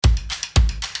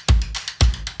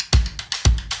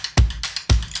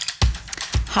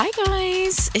Hi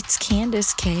guys, it's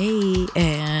Candace K,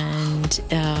 and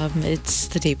it's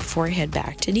the day before I head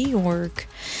back to New York.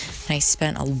 And I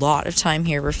spent a lot of time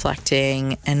here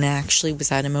reflecting, and actually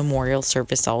was at a memorial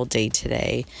service all day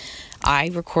today. I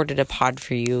recorded a pod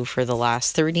for you for the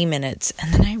last 30 minutes,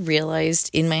 and then I realized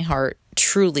in my heart,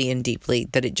 truly and deeply,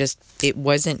 that it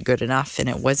wasn't good enough, and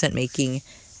it wasn't making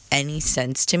any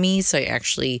sense to me, so I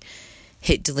actually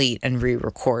hit delete and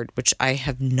re-record, which I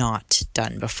have not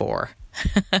done before.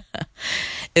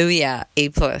 Oh yeah, A+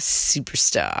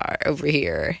 superstar over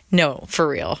here. No, for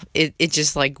real. It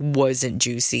just wasn't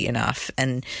juicy enough.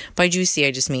 And by juicy,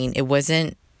 I just mean it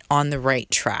wasn't on the right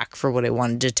track for what I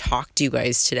wanted to talk to you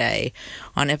guys today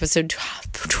on episode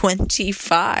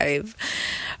 25.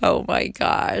 Oh my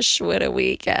gosh, what a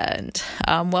weekend.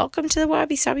 Welcome to the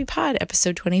Wabi Sabi Pod,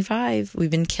 episode 25. We've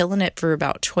been killing it for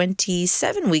about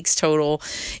 27 weeks total,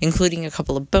 including a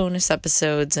couple of bonus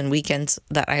episodes and weekends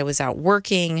that I was out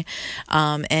working.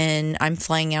 And I'm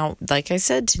flying out, like I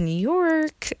said, to New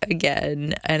York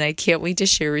again. And I can't wait to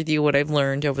share with you what I've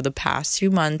learned over the past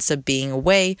few months of being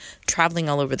away, traveling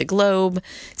all over the globe,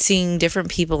 seeing different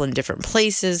people in different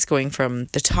places, going from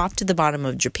the top to the bottom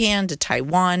of Japan to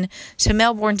Taiwan to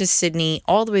Melbourne to Sydney,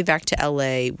 all the way back to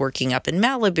LA, working up in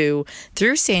Malibu,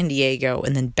 through San Diego,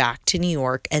 and then back to New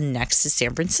York and next to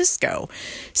San Francisco.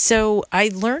 So I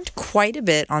learned quite a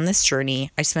bit on this journey.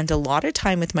 I spent a lot of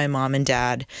time with my mom and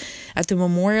dad at the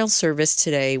memorial service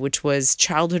today, which was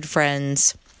childhood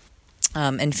friends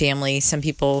and family. Some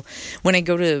people, when I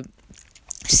go to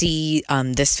see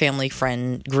this family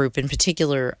friend group in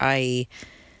particular, I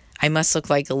must look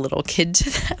like a little kid to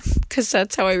them, because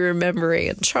that's how I remember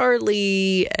Aunt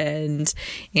Charlie and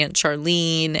Aunt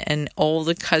Charlene and all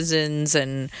the cousins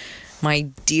and my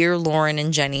dear Lauren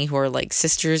and Jenny, who are like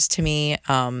sisters to me.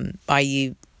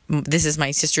 This is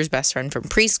my sister's best friend from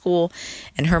preschool,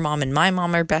 and her mom and my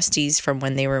mom are besties from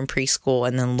when they were in preschool,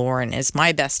 and then Lauren is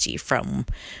my bestie from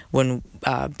when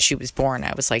she was born.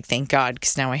 I was like, thank God,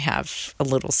 because now I have a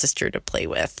little sister to play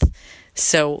with.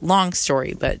 So, long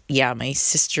story, but yeah, my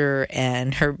sister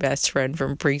and her best friend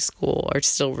from preschool are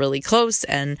still really close,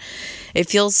 and it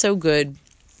feels so good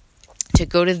to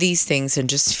go to these things and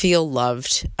just feel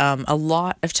loved. A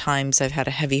lot of times I've had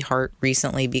a heavy heart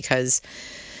recently because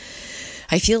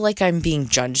I feel like I'm being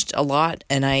judged a lot,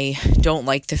 and I don't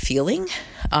like the feeling.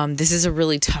 This is a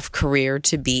really tough career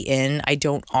to be in. I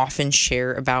don't often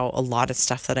share about a lot of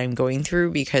stuff that I'm going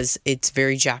through because it's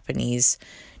very Japanese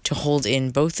to hold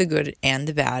in both the good and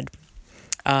the bad.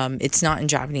 It's not in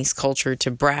Japanese culture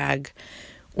to brag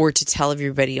or to tell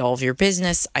everybody all of your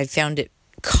business. I found it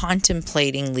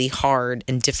contemplatingly hard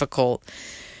and difficult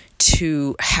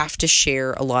to have to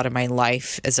share a lot of my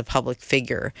life as a public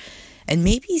figure. And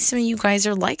maybe some of you guys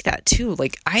are like that too.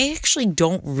 Like, I actually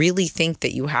don't really think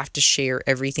that you have to share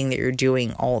everything that you're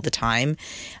doing all the time.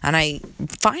 And I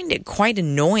find it quite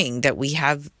annoying that we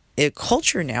have a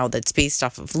culture now that's based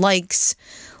off of likes,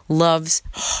 loves,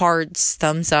 hearts,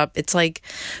 thumbs up. It's like,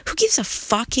 who gives a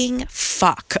fucking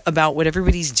fuck about what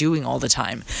everybody's doing all the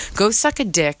time? Go suck a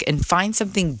dick and find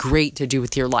something great to do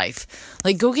with your life.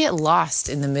 Like, go get lost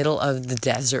in the middle of the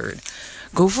desert.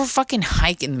 Go for a fucking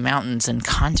hike in the mountains and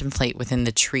contemplate within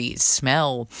the trees.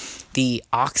 Smell the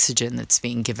oxygen that's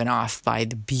being given off by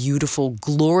the beautiful,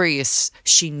 glorious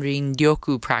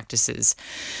Shinrin-ryoku practices.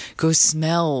 Go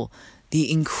smell the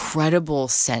incredible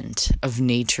scent of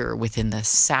nature within the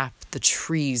sap, the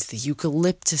trees, the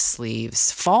eucalyptus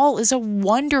leaves. Fall is a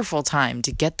wonderful time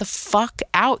to get the fuck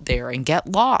out there and get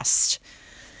lost.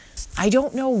 I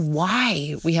don't know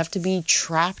why we have to be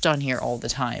trapped on here all the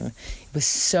time. It was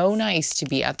so nice to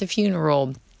be at the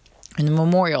funeral and the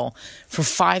memorial for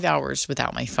 5 hours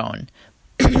without my phone.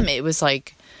 It was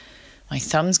like my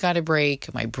thumbs got a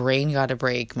break, my brain got a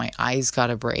break, my eyes got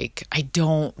a break. I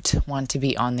don't want to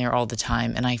be on there all the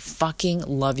time, and I fucking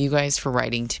love you guys for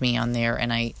writing to me on there,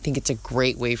 and I think it's a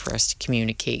great way for us to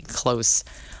communicate close,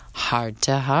 heart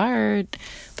to heart.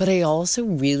 But I also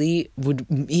really would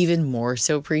even more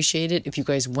so appreciate it if you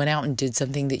guys went out and did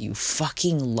something that you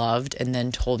fucking loved and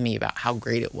then told me about how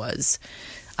great it was.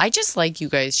 I just like you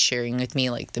guys sharing with me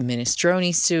like the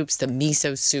minestrone soups, the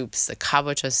miso soups, the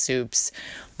kabocha soups,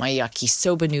 my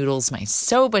yakisoba noodles, my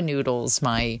soba noodles,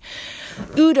 my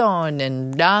udon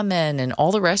and ramen, and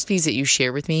all the recipes that you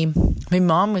share with me. My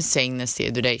mom was saying this the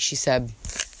other day. She said,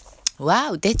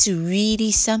 wow, that's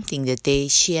really something that they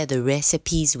share the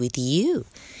recipes with you.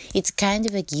 It's kind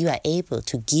of like you are able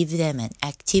to give them an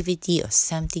activity or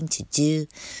something to do,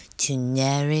 to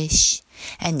nourish,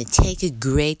 and to take a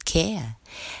great care.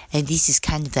 And this is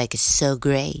kind of like so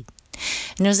great.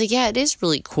 And I was like, yeah, it is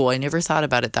really cool. I never thought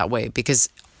about it that way because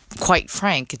quite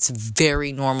frank, it's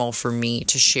very normal for me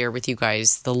to share with you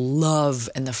guys the love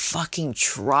and the fucking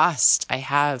trust I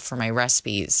have for my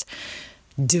recipes.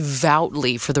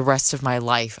 Devoutly for the rest of my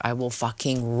life, I will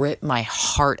fucking rip my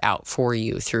heart out for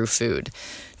you through food.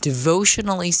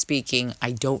 Devotionally speaking,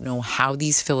 I don't know how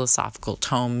these philosophical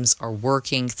tomes are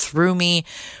working through me,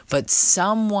 but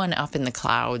someone up in the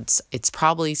clouds, it's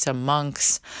probably some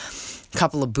monks, a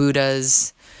couple of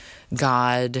Buddhas,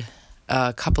 God,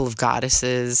 a couple of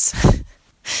goddesses.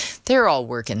 They're all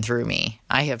working through me.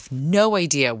 I have no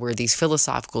idea where these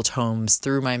philosophical tomes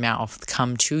through my mouth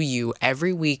come to you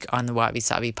every week on the Wabi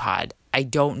Sabi Pod. I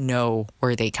don't know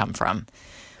where they come from,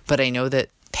 but I know that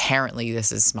apparently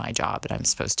this is my job and I'm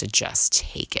supposed to just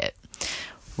take it.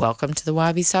 Welcome to the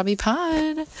Wabi Sabi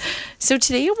Pod. So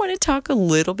today I want to talk a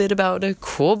little bit about a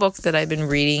cool book that I've been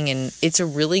reading, and it's a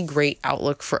really great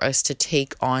outlook for us to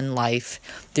take on life.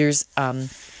 There's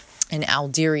an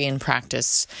Alderian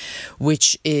practice,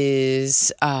 which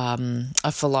is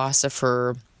a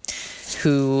philosopher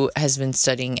who has been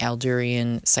studying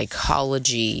Alderian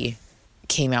psychology,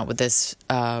 came out with this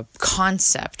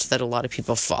concept that a lot of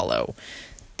people follow.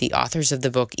 The authors of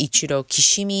the book, Ichiro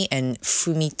Kishimi and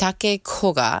Fumitake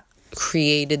Koga,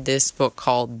 created this book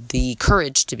called The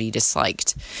Courage to be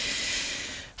Disliked.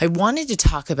 I wanted to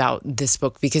talk about this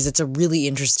book because it's a really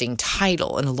interesting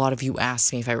title, and a lot of you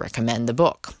asked me if I recommend the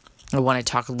book. I want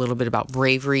to talk a little bit about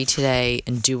bravery today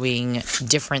and doing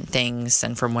different things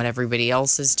and from what everybody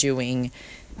else is doing,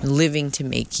 living to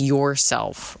make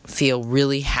yourself feel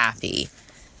really happy,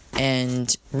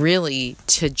 and really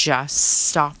to just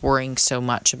stop worrying so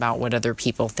much about what other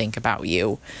people think about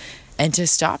you and to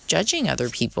stop judging other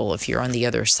people if you're on the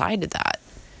other side of that.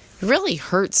 It really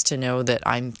hurts to know that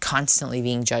I'm constantly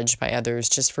being judged by others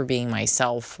just for being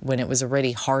myself when it was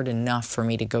already hard enough for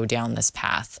me to go down this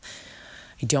path.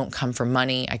 I don't come from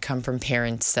money. I come from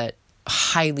parents that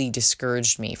highly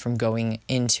discouraged me from going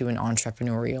into an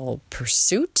entrepreneurial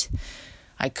pursuit.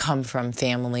 I come from a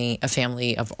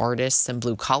family of artists and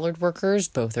blue-collared workers.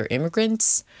 Both are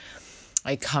immigrants.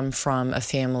 I come from a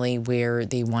family where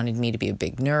they wanted me to be a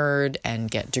big nerd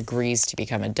and get degrees to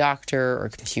become a doctor or a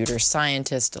computer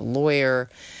scientist, a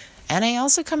lawyer. And I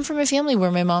also come from a family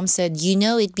where my mom said,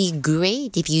 it'd be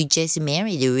great if you just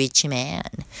married a rich man.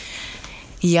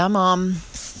 Yeah, Mom,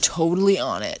 totally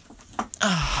on it.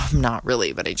 I'm not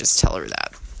really, but I just tell her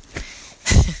that.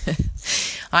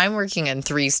 I'm working on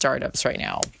 3 startups right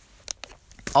now.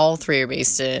 All 3 are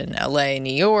based in LA,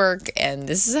 New York, and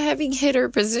this is a heavy hitter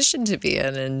position to be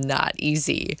in and not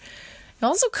easy. I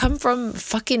also come from a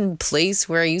fucking place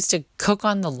where I used to cook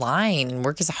on the line and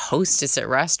work as a hostess at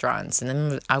restaurants, and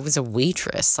then I was a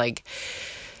waitress.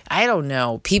 I don't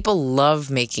know. People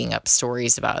love making up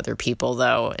stories about other people,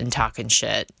 though, and talking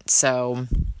shit. So,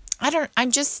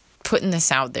 I'm just putting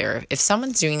this out there. If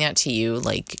someone's doing that to you,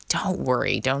 don't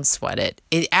worry. Don't sweat it.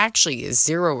 It actually is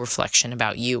zero reflection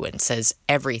about you and says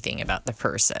everything about the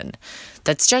person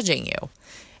that's judging you.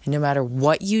 And no matter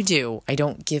what you do, I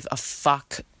don't give a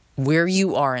fuck where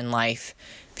you are in life.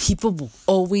 People will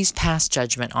always pass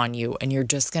judgment on you, and you're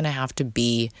just going to have to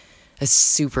be a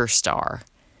superstar.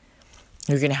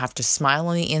 You're going to have to smile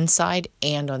on the inside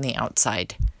and on the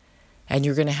outside. And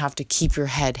you're going to have to keep your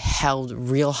head held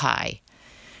real high.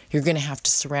 You're going to have to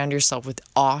surround yourself with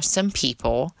awesome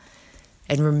people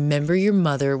and remember your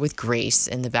mother with grace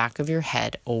in the back of your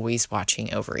head, always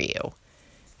watching over you.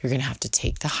 You're going to have to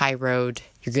take the high road.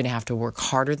 You're going to have to work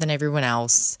harder than everyone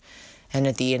else. And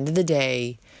at the end of the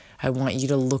day, I want you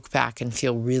to look back and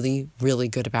feel really, really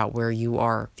good about where you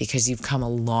are because you've come a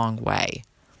long way.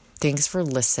 Thanks for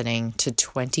listening to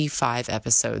 25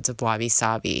 episodes of Wabi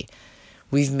Sabi.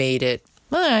 We've made it,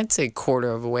 I'd say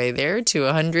quarter of a way there to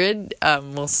 100.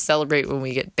 We'll celebrate when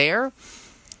we get there.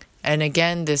 And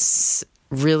again, this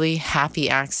really happy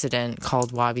accident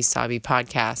called Wabi Sabi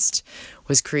Podcast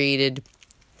was created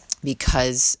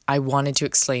because I wanted to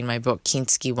explain my book,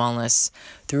 Kinsuki Wellness,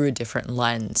 through a different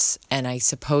lens. And I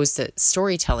suppose that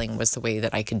storytelling was the way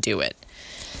that I could do it.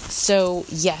 So,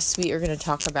 yes, we are going to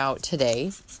talk about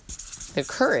today the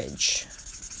courage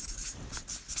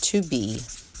to be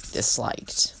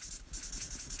disliked.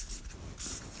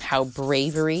 How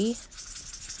bravery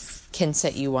can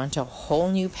set you onto a whole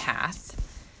new path,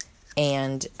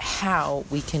 and how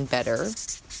we can better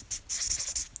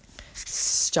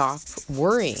stop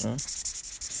worrying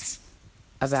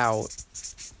about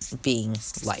being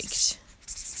liked.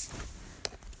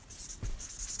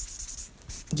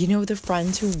 The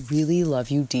friends who really love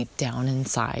you deep down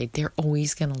inside, they're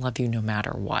always going to love you no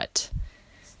matter what.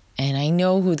 And I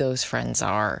know who those friends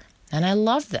are, and I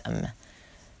love them.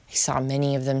 I saw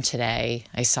many of them today.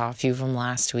 I saw a few of them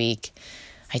last week.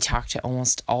 I talk to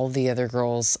almost all the other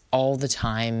girls all the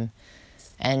time,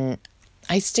 and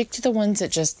I stick to the ones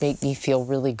that just make me feel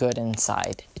really good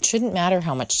inside. It shouldn't matter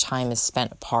how much time is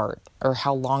spent apart or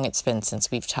how long it's been since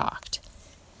we've talked.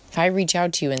 If I reach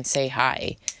out to you and say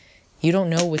hi, you don't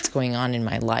know what's going on in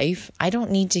my life. I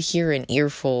don't need to hear an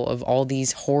earful of all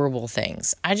these horrible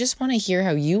things. I just want to hear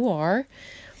how you are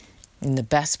in the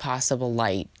best possible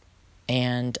light.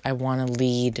 And I want to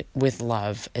lead with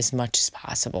love as much as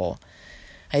possible.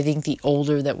 I think the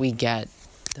older that we get,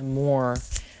 the more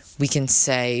we can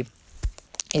say,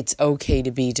 it's okay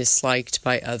to be disliked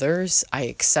by others. I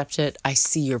accept it. I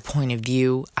see your point of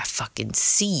view. I fucking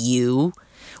see you.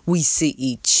 We see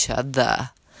each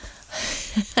other.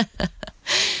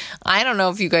 I don't know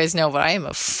if you guys know, but I am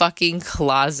a fucking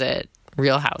closet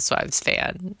Real Housewives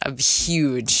fan. I'm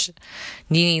huge.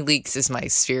 Nene Leakes is my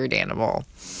spirit animal.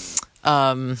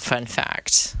 Fun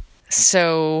fact.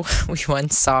 So we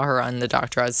once saw her on the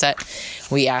Dr. Oz set.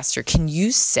 We asked her, can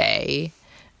you say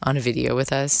on a video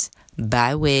with us,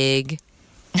 bye wig?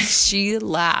 She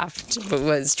laughed, but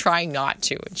was trying not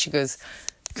to. And she goes,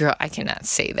 girl, I cannot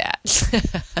say that.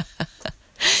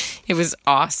 It was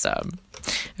awesome.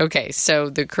 Okay, so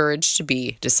the courage to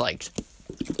be disliked.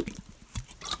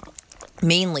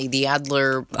 Mainly the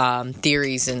Adler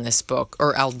theories in this book,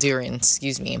 or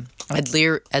Adlerian,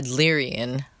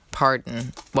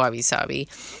 pardon, wabi sabi.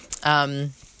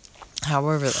 However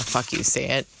the fuck you say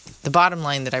it. The bottom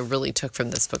line that I really took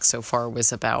from this book so far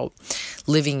was about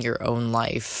living your own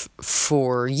life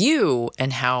for you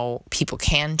and how people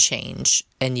can change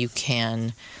and you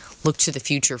can look to the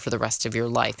future for the rest of your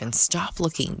life and stop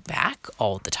looking back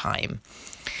all the time.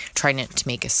 Try not to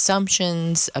make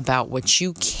assumptions about what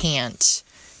you can't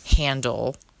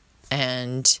handle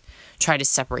and try to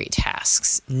separate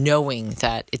tasks, knowing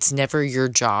that it's never your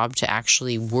job to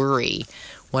actually worry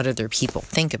what other people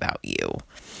think about you.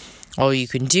 All you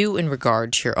can do in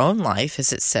regard to your own life,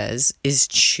 as it says, is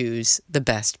choose the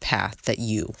best path that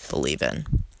you believe in.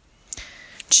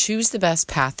 Choose the best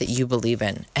path that you believe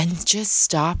in and just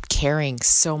stop caring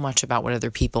so much about what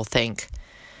other people think.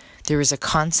 There is a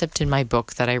concept in my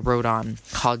book that I wrote on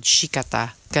called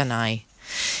shikata ganai.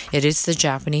 It is the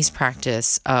Japanese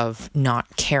practice of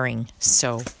not caring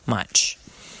so much.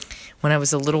 When I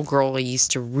was a little girl, I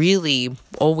used to really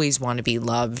always want to be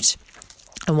loved.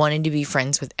 I wanted to be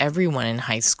friends with everyone in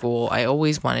high school. I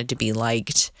always wanted to be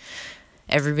liked.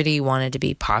 Everybody wanted to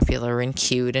be popular and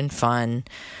cute and fun.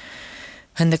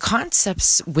 And the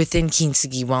concepts within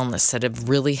Kintsugi Wellness that have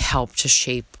really helped to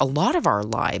shape a lot of our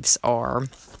lives are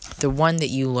the one that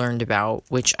you learned about,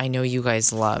 which I know you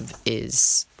guys love,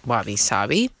 is wabi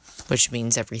sabi, which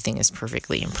means everything is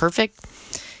perfectly imperfect.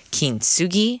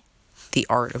 Kintsugi, the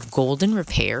art of golden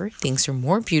repair. Things are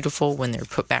more beautiful when they're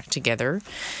put back together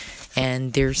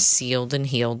and they're sealed and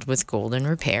healed with golden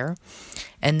repair.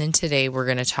 And then today we're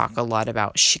going to talk a lot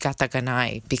about shikata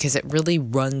ganai because it really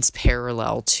runs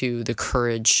parallel to the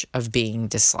courage of being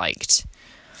disliked,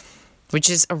 which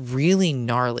is a really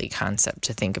gnarly concept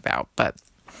to think about. But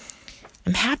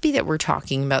I'm happy that we're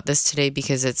talking about this today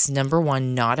because it's, number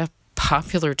one, not a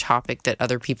popular topic that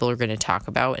other people are going to talk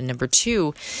about. And number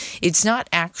two, it's not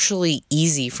actually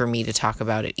easy for me to talk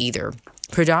about it either.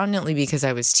 Predominantly because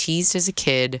I was teased as a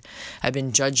kid. I've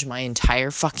been judged my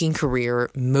entire fucking career,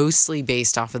 mostly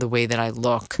based off of the way that I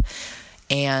look.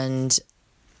 And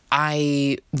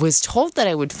I was told that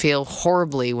I would fail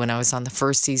horribly when I was on the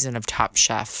first season of Top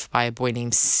Chef by a boy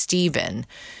named Steven.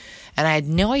 And I had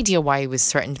no idea why he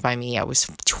was threatened by me. I was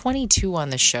 22 on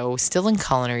the show, still in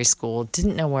culinary school,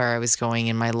 didn't know where I was going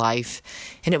in my life.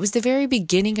 And it was the very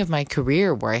beginning of my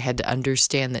career where I had to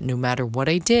understand that no matter what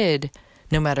I did,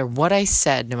 no matter what I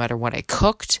said, no matter what I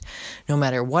cooked, no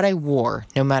matter what I wore,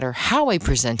 no matter how I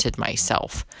presented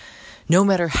myself, no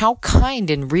matter how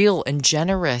kind and real and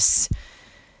generous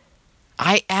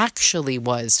I actually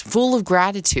was, full of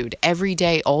gratitude every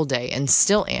day, all day, and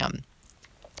still am.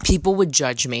 People would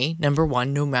judge me, number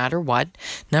one, no matter what.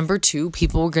 Number two,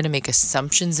 people were going to make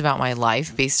assumptions about my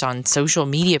life based on social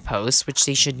media posts, which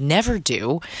they should never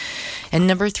do. And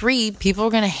number three, people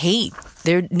are going to hate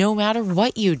no matter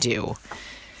what you do.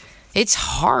 It's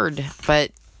hard, but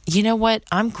you know what?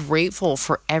 I'm grateful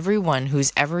for everyone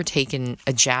who's ever taken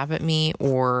a jab at me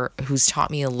or who's taught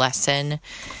me a lesson.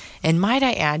 And might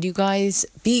I add, you guys,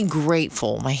 be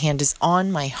grateful. My hand is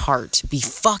on my heart. Be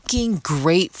fucking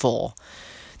grateful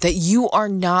that you are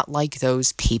not like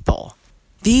those people.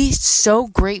 Be so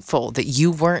grateful that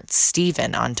you weren't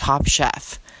Steven on Top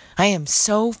Chef. I am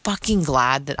so fucking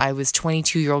glad that I was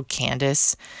 22-year-old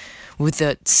Candace with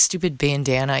the stupid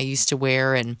bandana I used to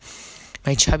wear and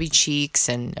my chubby cheeks,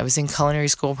 and I was in culinary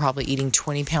school probably eating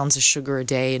 20 pounds of sugar a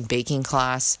day in baking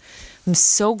class. I'm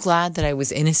so glad that I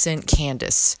was innocent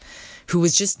Candace, who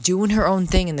was just doing her own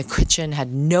thing in the kitchen,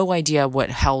 had no idea what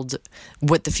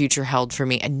the future held for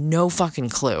me, and no fucking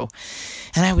clue.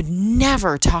 And I would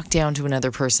never talk down to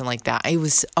another person like that. I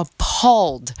was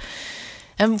appalled.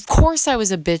 And of course I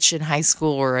was a bitch in high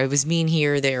school, or I was mean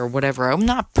here, there, or whatever. I'm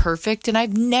not perfect, and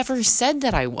I've never said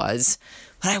that I was.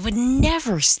 But I would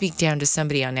never speak down to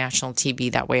somebody on national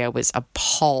TV that way. I was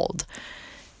appalled.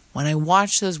 When I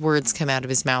watched those words come out of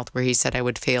his mouth where he said I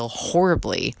would fail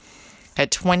horribly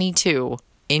at 22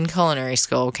 in culinary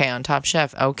school, okay, on Top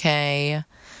Chef, okay.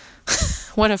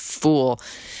 What a fool.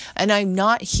 And I'm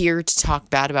not here to talk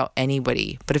bad about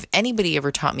anybody, but if anybody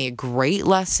ever taught me a great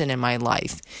lesson in my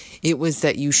life, it was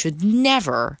that you should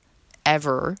never,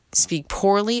 ever speak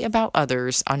poorly about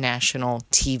others on national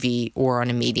TV or on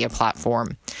a media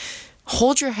platform.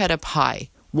 Hold your head up high.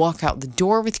 Walk out the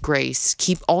door with grace.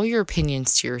 Keep all your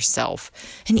opinions to yourself.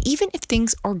 And even if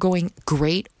things are going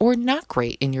great or not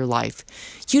great in your life,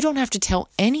 you don't have to tell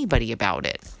anybody about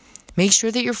it. Make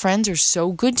sure that your friends are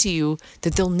so good to you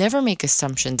that they'll never make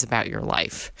assumptions about your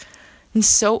life. I'm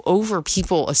so over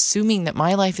people assuming that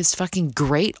my life is fucking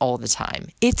great all the time.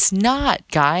 It's not,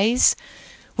 guys.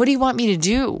 What do you want me to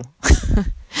do?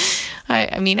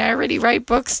 I mean, I already write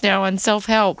books now on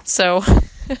self-help. So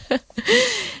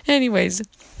anyways,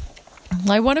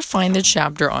 I want to find the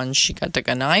chapter on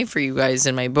Shikataganai for you guys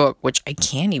in my book, which I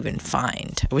can't even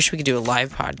find. I wish we could do a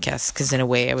live podcast, because in a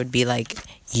way I would be like,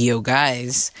 yo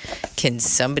guys, can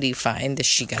somebody find the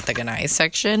Shikataganai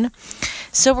section?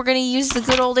 So we're going to use the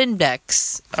good old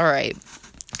index. All right,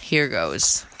 here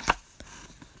goes.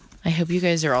 I hope you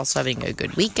guys are also having a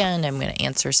good weekend. I'm going to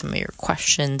answer some of your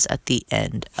questions at the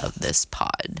end of this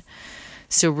pod.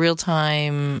 So real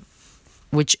time,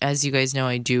 which, as you guys know,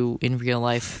 I do in real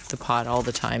life, the pod all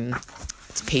the time.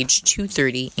 It's page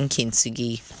 230 in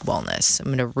Kintsugi Wellness. I'm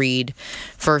going to read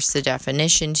first the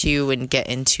definition to you and get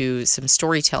into some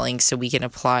storytelling so we can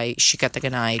apply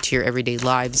Shikataganai to your everyday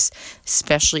lives,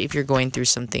 especially if you're going through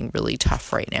something really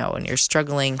tough right now and you're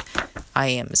struggling. I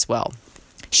am as well.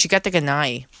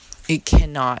 Shikataganai, it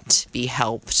cannot be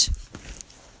helped.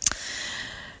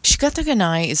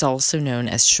 Shikataganai is also known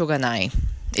as shoganai.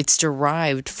 It's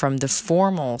derived from the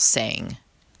formal saying,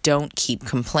 don't keep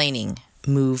complaining,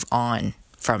 move on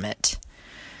from it.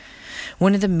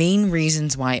 One of the main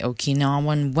reasons why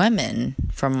Okinawan women,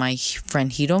 from my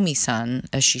friend Hiromi-san,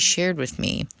 as she shared with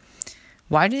me,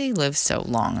 why do they live so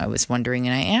long? I was wondering,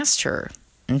 and I asked her,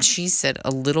 and she said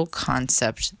a little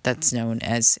concept that's known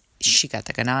as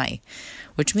shikataganai,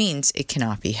 which means it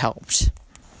cannot be helped.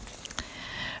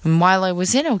 And while I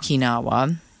was in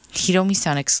Okinawa,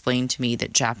 Hiromi-san explained to me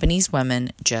that Japanese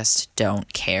women just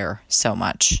don't care so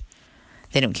much.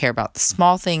 They don't care about the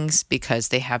small things because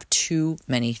they have too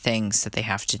many things that they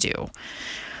have to do.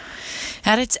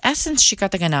 At its essence,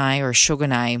 shikataganai or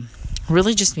shogunai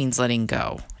really just means letting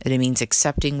go. It means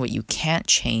accepting what you can't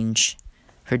change,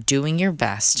 or doing your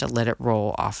best to let it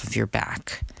roll off of your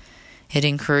back. It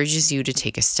encourages you to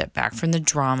take a step back from the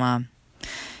drama,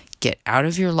 get out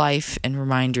of your life, and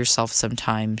remind yourself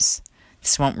sometimes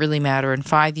this won't really matter in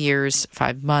 5 years,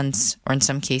 5 months, or in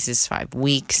some cases 5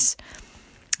 weeks.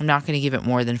 I'm not going to give it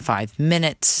more than 5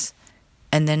 minutes.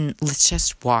 And then let's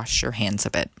just wash your hands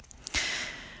of it.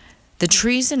 The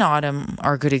trees in autumn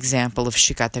are a good example of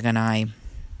shikataganai.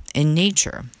 In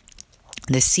nature,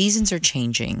 the seasons are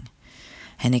changing,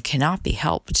 and it cannot be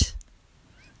helped.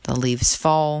 The leaves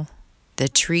fall. The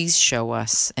trees show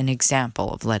us an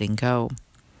example of letting go.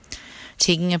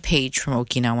 Taking a page from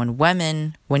Okinawan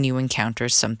women when you encounter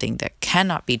something that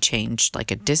cannot be changed,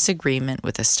 like a disagreement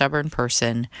with a stubborn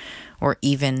person or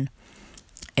even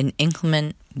an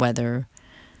inclement weather,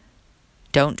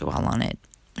 don't dwell on it.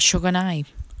 Shogunai,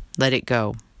 let it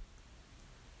go.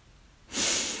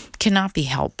 Cannot be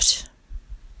helped.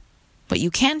 What you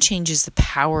can change is the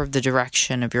power of the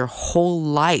direction of your whole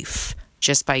life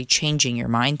just by changing your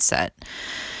mindset.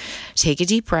 Take a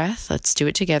deep breath. Let's do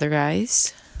it together,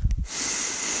 guys.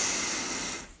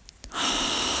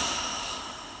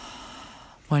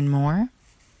 One more.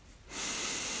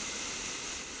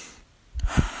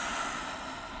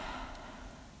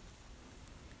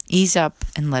 Ease up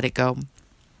and let it go.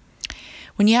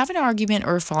 When you have an argument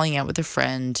or a falling out with a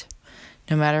friend,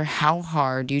 no matter how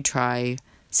hard you try,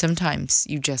 sometimes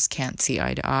you just can't see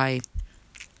eye to eye.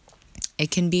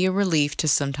 It can be a relief to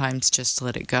sometimes just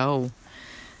let it go.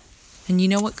 And you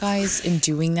know what, guys? In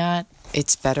doing that,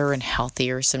 it's better and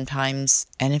healthier sometimes.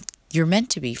 And if you're meant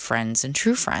to be friends and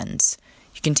true friends,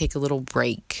 you can take a little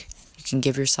break. You can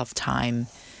give yourself time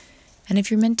And if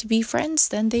you're meant to be friends,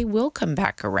 then they will come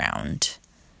back around.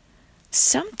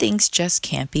 Some things just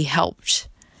can't be helped.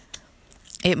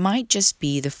 It might just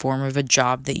be the form of a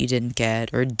job that you didn't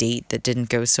get, or a date that didn't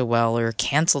go so well, or a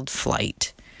canceled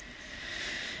flight.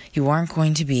 You aren't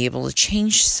going to be able to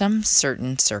change some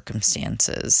certain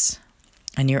circumstances.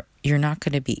 And you're not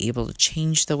going to be able to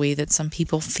change the way that some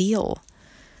people feel.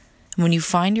 And when you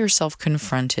find yourself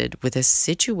confronted with a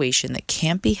situation that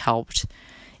can't be helped,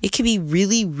 it can be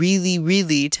really, really,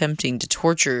 really tempting to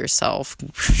torture yourself.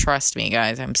 Trust me,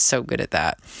 guys, I'm so good at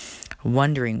that.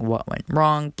 Wondering what went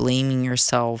wrong, blaming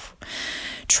yourself,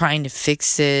 trying to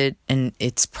fix it. And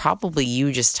it's probably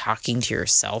you just talking to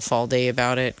yourself all day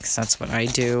about it, because that's what I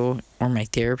do, or my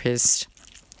therapist.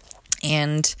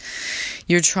 And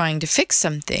you're trying to fix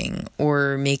something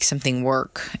or make something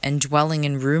work, and dwelling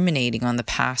and ruminating on the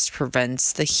past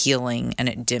prevents the healing and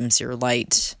it dims your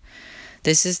light.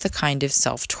 This is the kind of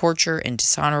self-torture and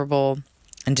dishonorable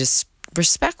and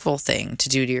disrespectful thing to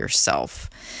do to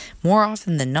yourself. More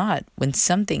often than not, when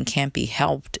something can't be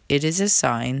helped, it is a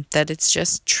sign that it's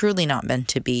just truly not meant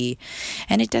to be,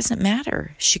 and it doesn't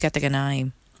matter.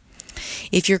 Shikataganai.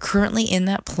 If you're currently in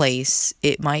that place,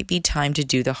 it might be time to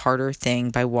do the harder thing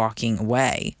by walking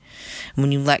away.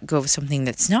 When you let go of something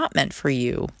that's not meant for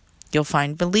you, you'll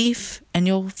find relief and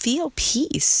you'll feel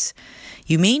peace.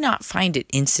 You may not find it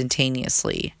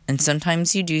instantaneously, and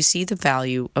sometimes you do see the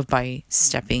value of by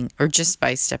stepping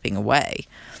away.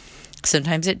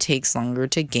 Sometimes it takes longer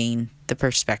to gain the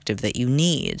perspective that you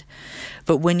need.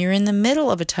 But when you're in the middle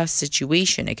of a tough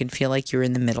situation, it can feel like you're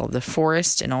in the middle of the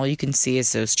forest and all you can see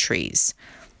is those trees.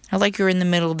 Or like you're in the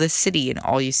middle of the city and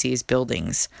all you see is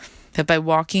buildings. But by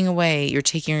walking away, you're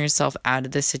taking yourself out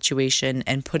of the situation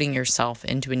and putting yourself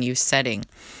into a new setting.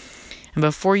 And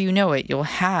before you know it, you'll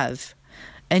have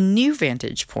a new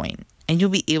vantage point and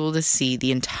you'll be able to see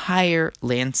the entire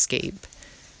landscape.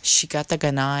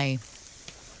 Shikataganai.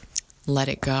 Let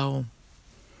it go.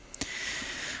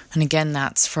 And again,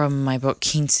 that's from my book,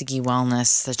 Kintsugi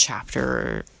Wellness, the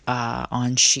chapter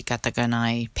on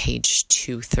Shikataganai, page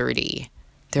 230.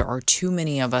 There are too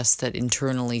many of us that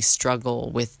internally struggle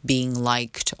with being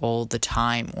liked all the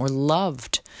time, or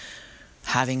loved,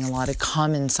 having a lot of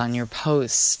comments on your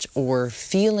post, or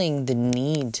feeling the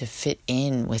need to fit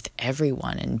in with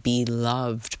everyone and be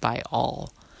loved by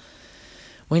all.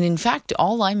 When in fact,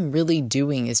 all I'm really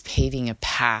doing is paving a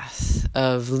path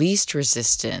of least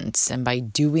resistance. And by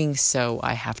doing so,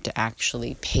 I have to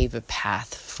actually pave a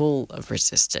path full of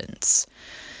resistance.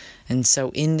 And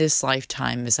so in this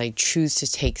lifetime, as I choose to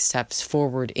take steps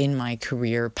forward in my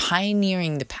career,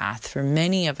 pioneering the path for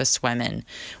many of us women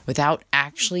without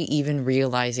actually even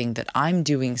realizing that I'm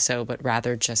doing so, but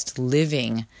rather just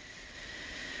living,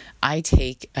 I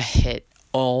take a hit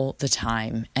all the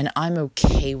time, and I'm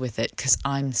okay with it because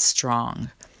I'm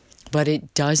strong. But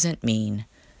it doesn't mean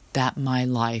that my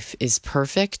life is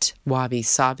perfect,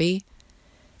 wabi-sabi,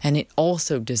 and it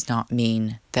also does not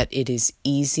mean that it is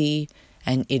easy,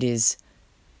 and it is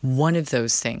one of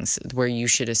those things where you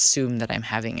should assume that I'm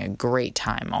having a great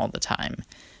time all the time.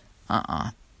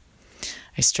 I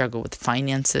struggle with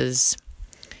finances.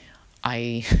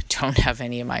 I don't have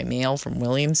any of my mail from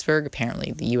Williamsburg.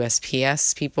 Apparently the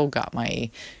USPS people got my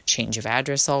change of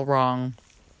address all wrong.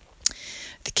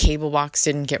 The cable box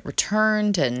didn't get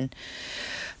returned, and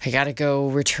I got to go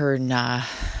return a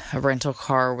rental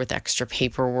car with extra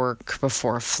paperwork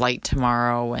before a flight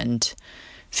tomorrow and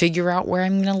figure out where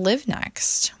I'm going to live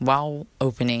next while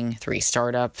opening 3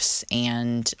 startups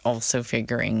and also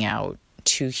figuring out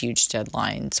 2 huge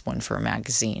deadlines, one for a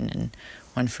magazine and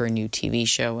one for a new TV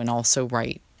show, and also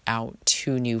write out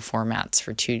 2 new formats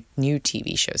for 2 new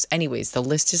TV shows. Anyways, the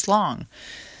list is long.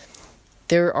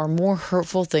 There are more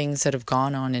hurtful things that have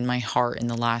gone on in my heart in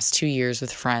the last 2 years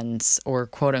with friends, or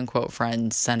quote-unquote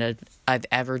friends, than I've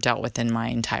ever dealt with in my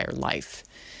entire life.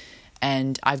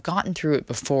 And I've gotten through it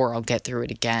before, I'll get through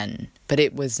it again. But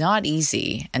it was not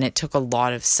easy, and it took a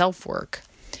lot of self-work.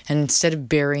 And instead of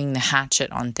burying the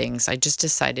hatchet on things, I just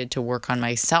decided to work on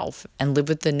myself and live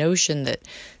with the notion that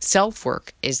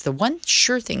self-work is the one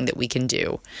sure thing that we can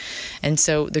do. And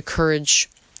so the courage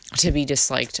to be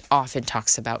disliked often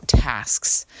talks about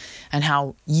tasks and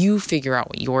how you figure out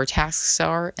what your tasks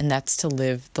are, and that's to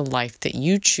live the life that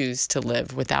you choose to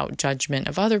live without judgment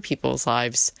of other people's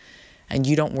lives, and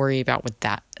you don't worry about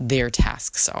what their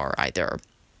tasks are either.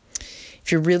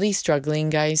 If you're really struggling,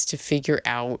 guys, to figure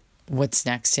out what's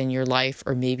next in your life,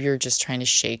 or maybe you're just trying to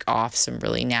shake off some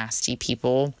really nasty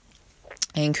people,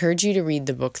 I encourage you to read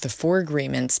the book, The 4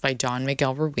 Agreements by Don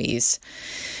Miguel Ruiz.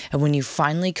 And when you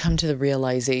finally come to the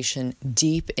realization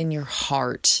deep in your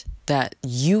heart that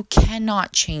you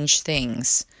cannot change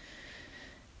things,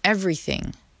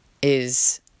 Everything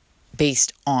is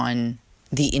based on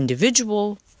the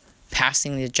individual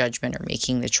passing the judgment or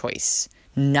making the choice.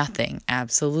 Nothing,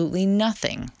 absolutely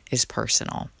nothing is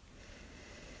personal.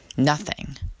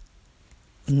 Nothing.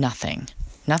 Nothing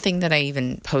that I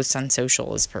even post on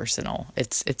social is personal.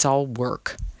 It's all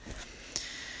work.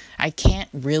 I can't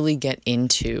really get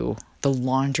into the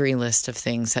laundry list of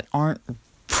things that aren't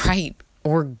right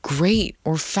or great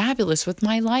or fabulous with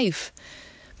my life.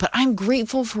 But I'm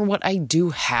grateful for what I do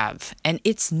have, and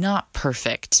it's not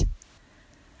perfect.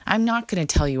 I'm not going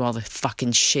to tell you all the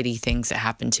fucking shitty things that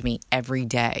happen to me every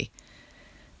day.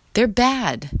 They're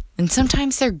bad, and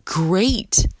sometimes they're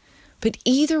great. But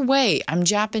either way, I'm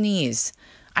Japanese.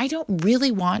 I don't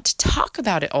really want to talk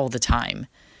about it all the time.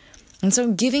 And so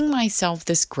I'm giving myself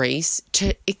this grace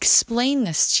to explain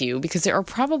this to you, because there are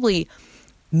probably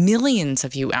millions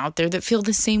of you out there that feel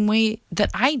the same way that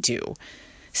I do.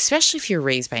 Especially if you're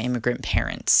raised by immigrant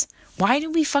parents. Why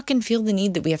do we fucking feel the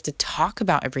need that we have to talk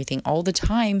about everything all the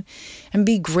time and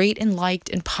be great and liked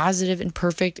and positive and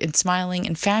perfect and smiling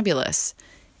and fabulous?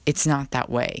 It's not that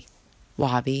way.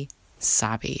 Wabi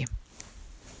sabi.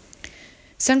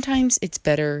 Sometimes it's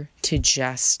better to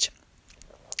just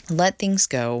let things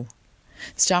go,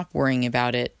 stop worrying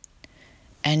about it,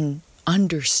 and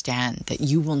understand that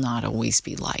you will not always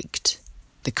be liked.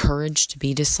 The courage to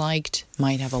be disliked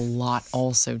might have a lot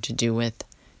also to do with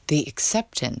the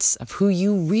acceptance of who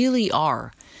you really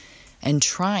are and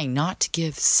trying not to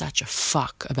give such a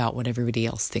fuck about what everybody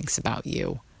else thinks about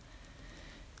you.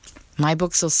 My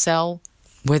books will sell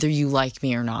whether you like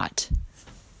me or not.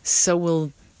 So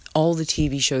will all the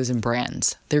TV shows and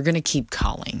brands. They're going to keep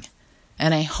calling.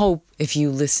 And I hope if you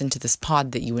listen to this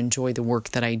pod that you enjoy the work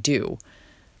that I do.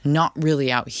 Not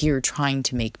really out here trying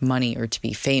to make money or to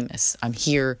be famous. I'm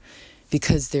here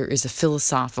because there is a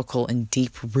philosophical and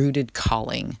deep-rooted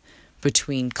calling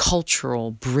between cultural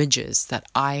bridges that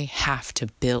I have to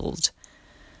build.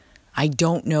 I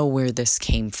don't know where this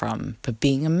came from, but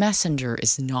being a messenger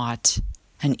is not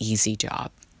an easy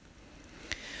job.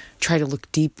 Try to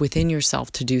look deep within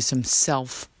yourself to do some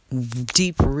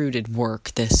deep-rooted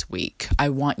work this week. I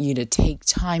want you to take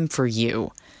time for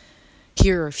you.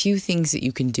 Here are a few things that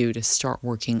you can do to start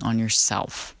working on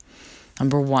yourself.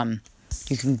 Number 1,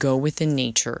 you can go within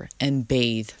nature and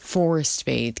bathe, forest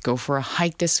bathe, go for a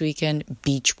hike this weekend,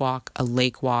 beach walk, a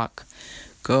lake walk.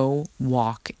 Go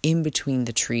walk in between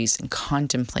the trees and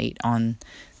contemplate on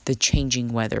the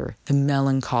changing weather, the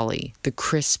melancholy, the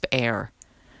crisp air.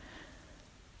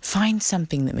 Find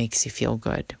something that makes you feel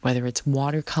good, whether it's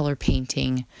watercolor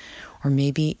painting or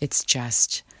maybe it's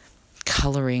just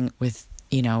coloring with,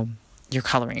 your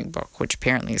coloring book, which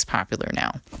apparently is popular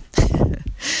now.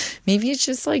 Maybe it's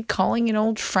just like calling an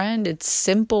old friend. It's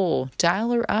simple.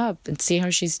 Dial her up and see how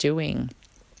she's doing.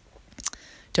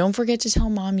 Don't forget to tell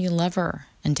mom you love her,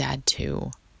 and dad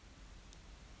too.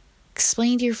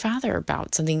 Explain to your father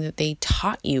about something that they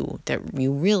taught you that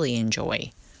you really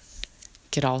enjoy. You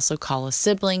could also call a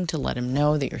sibling to let them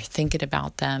know that you're thinking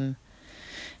about them.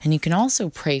 And you can also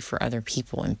pray for other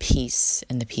people in peace,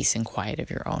 in the peace and quiet of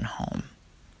your own home.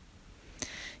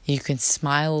 You can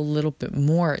smile a little bit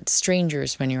more at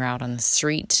strangers when you're out on the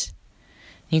street.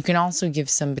 You can also give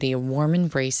somebody a warm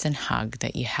embrace and hug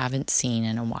that you haven't seen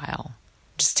in a while.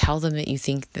 Just tell them that you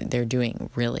think that they're doing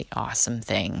really awesome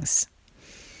things.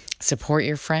 Support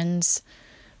your friends.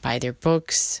 Buy their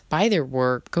books. Buy their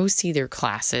work. Go see their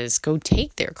classes. Go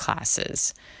take their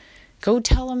classes. Go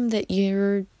tell them that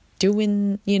you're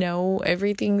doing,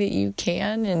 everything that you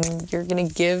can, and you're going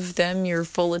to give them your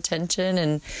full attention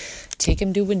and take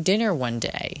them to a dinner one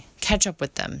day. Catch up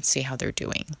with them, see how they're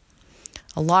doing.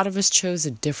 A lot of us chose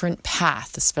a different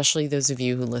path, especially those of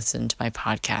you who listen to my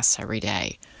podcasts every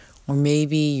day. Or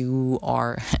maybe you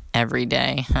are every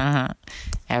day,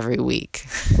 every week.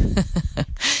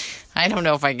 I don't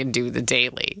know if I can do the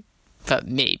daily, but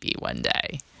maybe one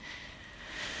day.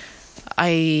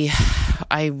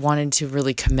 I wanted to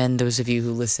really commend those of you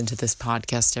who listen to this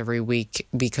podcast every week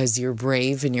because you're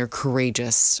brave and you're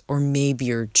courageous, or maybe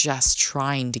you're just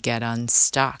trying to get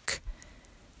unstuck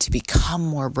to become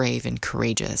more brave and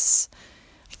courageous.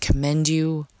 I commend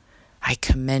you. I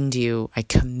commend you. I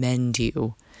commend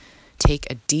you.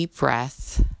 Take a deep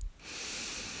breath.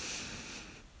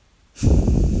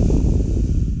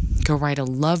 Go write a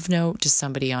love note to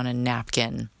somebody on a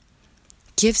napkin.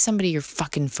 Give somebody your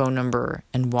fucking phone number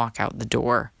and walk out the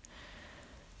door.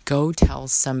 Go tell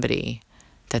somebody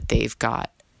that they've got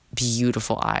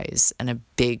beautiful eyes and a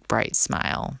big, bright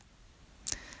smile.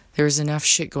 There's enough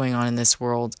shit going on in this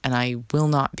world, and I will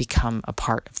not become a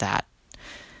part of that.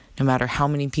 No matter how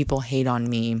many people hate on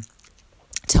me,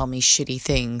 tell me shitty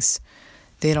things,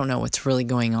 They don't know what's really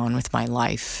going on with my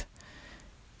life.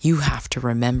 You have to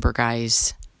remember,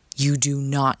 guys, you do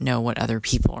not know what other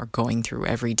people are going through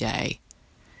every day.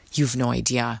 You have no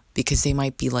idea, because they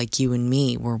might be like you and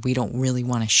me, where we don't really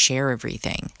want to share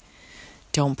everything.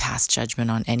 Don't pass judgment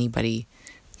on anybody.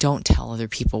 Don't tell other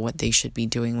people what they should be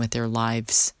doing with their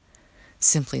lives.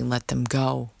 Simply let them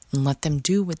go and let them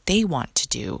do what they want to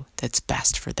do that's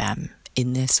best for them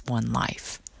in this one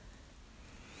life.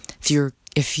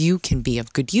 If you can be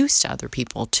of good use to other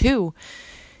people too,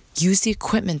 use the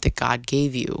equipment that God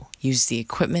gave you. Use the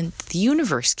equipment the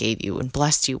universe gave you and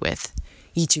blessed you with.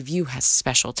 Each of you has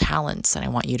special talents, and I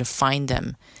want you to find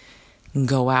them and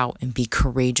go out and be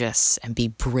courageous and be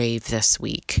brave this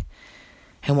week.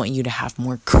 I want you to have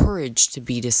more courage to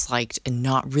be disliked and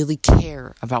not really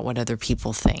care about what other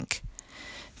people think.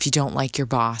 If you don't like your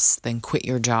boss, then quit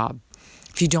your job.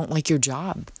 If you don't like your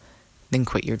job, then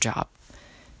quit your job.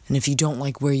 And if you don't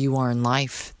like where you are in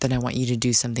life, then I want you to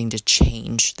do something to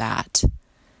change that.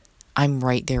 I'm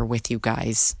right there with you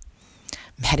guys.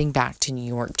 I'm heading back to New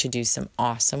York to do some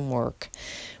awesome work.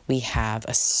 We have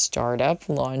a startup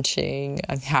launching.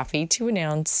 I'm happy to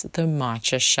announce the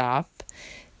Matcha Shop,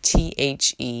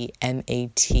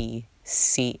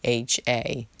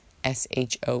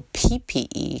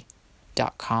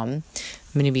 TheMatchashoppe.com. I'm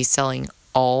going to be selling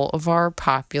all of our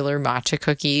popular matcha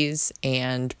cookies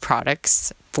and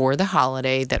products for the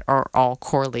holiday that are all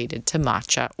correlated to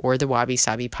matcha or the Wabi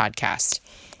Sabi podcast.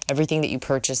 Everything that you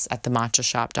purchase at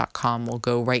thematchashop.com will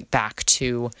go right back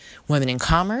to women in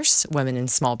commerce, women in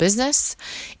small business,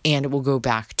 and it will go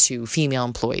back to female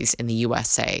employees in the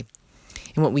USA.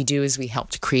 And what we do is we help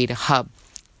to create a hub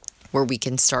where we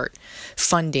can start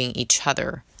funding each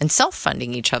other and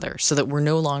self-funding each other so that we're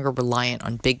no longer reliant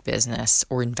on big business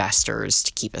or investors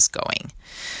to keep us going.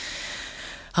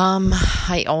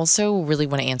 I also really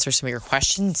want to answer some of your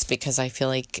questions because I feel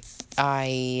like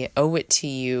I owe it to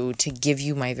you to give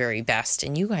you my very best.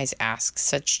 And you guys ask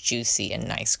such juicy and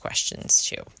nice questions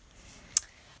too.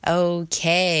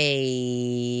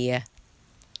 Okay.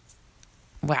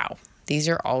 Wow. These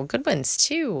are all good ones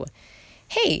too.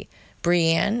 Hey,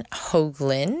 Brianne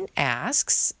Hoagland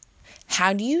asks,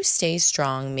 how do you stay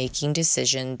strong making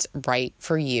decisions right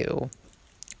for you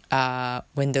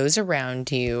when those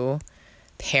around you,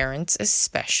 parents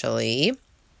especially,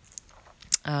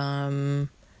 so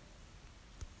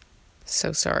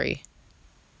sorry.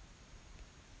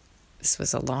 This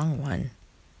was a long one.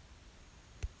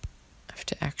 I have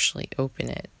to actually open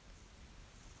it.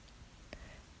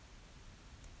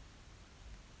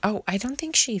 Oh, I don't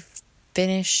think she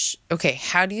finished. Okay,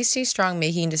 how do you stay strong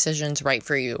making decisions right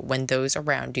for you when those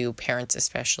around you, parents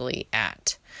especially,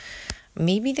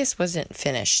 maybe this wasn't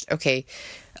finished. Okay,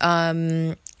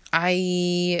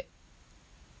 I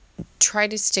try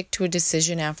to stick to a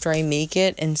decision after I make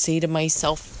it and say to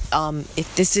myself,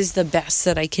 if this is the best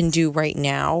that I can do right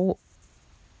now,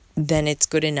 then it's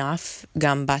good enough.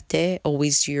 Gambate,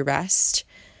 always do your best.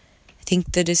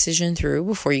 Think the decision through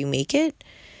before you make it.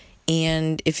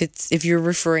 And if you're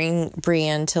referring,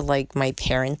 Brianne, to like my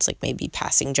parents, like maybe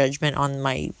passing judgment on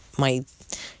my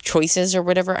choices or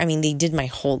whatever, I mean, they did my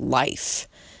whole life.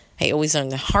 I always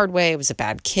learned the hard way. I was a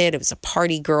bad kid. I was a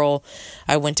party girl.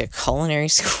 I went to culinary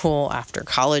school after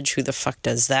college. Who the fuck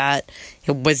does that?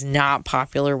 It was not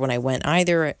popular when I went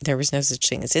either. There was no such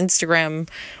thing as Instagram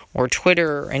or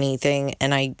Twitter or anything.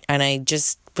 And I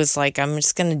just was like, I'm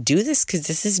just going to do this because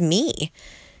this is me.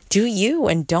 Do you,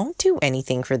 and don't do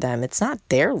anything for them. It's not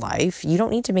their life. You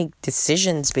don't need to make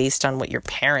decisions based on what your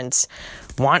parents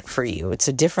want for you. It's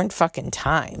a different fucking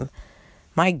time.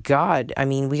 My God, I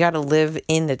mean, we got to live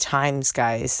in the times,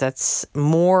 guys. That's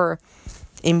more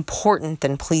important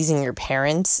than pleasing your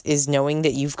parents, is knowing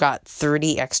that you've got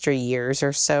 30 extra years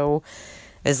or so,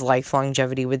 as life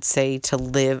longevity would say, to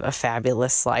live a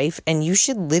fabulous life. And you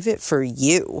should live it for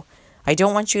you. I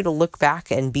don't want you to look back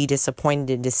and be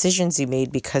disappointed in decisions you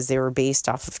made because they were based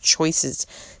off of choices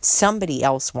somebody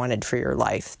else wanted for your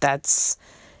life. That's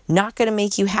not going to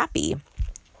make you happy.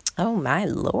 Oh, my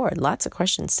Lord. Lots of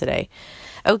questions today.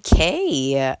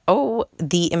 Okay. Oh,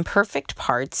 the Imperfect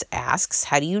Parts asks,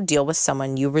 how do you deal with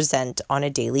someone you resent on a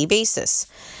daily basis?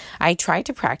 I try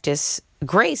to practice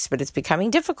grace, but it's becoming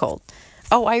difficult.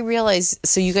 Oh, I realize.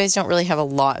 So you guys don't really have a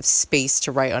lot of space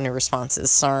to write on your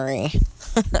responses. Sorry.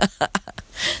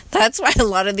 That's why a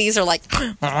lot of these are like,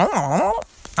 oh,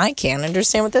 I can't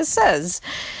understand what this says.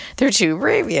 They're too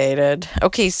abbreviated.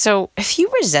 Okay, so if you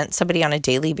resent somebody on a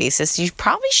daily basis, you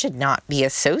probably should not be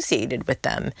associated with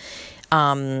them.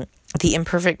 The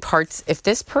Imperfect Parts, if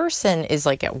this person is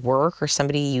like at work or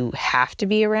somebody you have to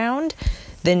be around,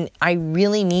 then I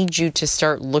really need you to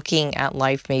start looking at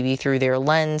life maybe through their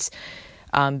lens,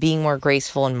 being more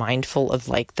graceful and mindful of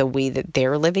like the way that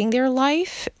they're living their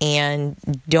life, and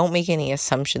don't make any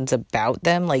assumptions about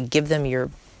them. Like, give them your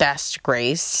best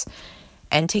grace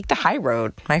and take the high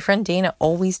road. My friend Dana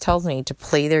always tells me to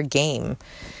play their game,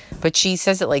 but she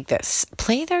says it like this: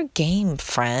 play their game,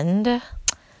 friend.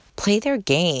 Play their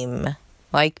game.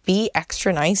 Like, be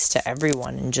extra nice to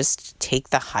everyone and just take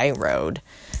the high road.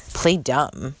 Play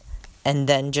dumb and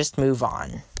then just move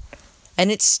on.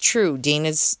 And it's true.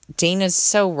 Dana's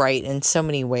so right in so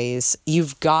many ways.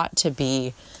 You've got to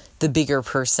be the bigger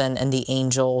person and the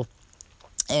angel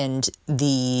and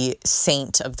the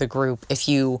saint of the group. If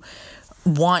you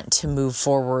want to move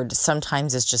forward,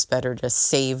 sometimes it's just better to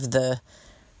save the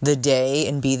day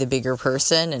and be the bigger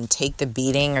person and take the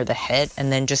beating or the hit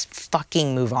and then just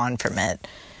fucking move on from it.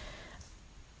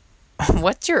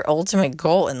 What's your ultimate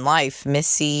goal in life?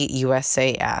 Missy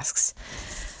USA asks.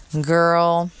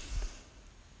 Girl,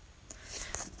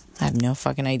 I have no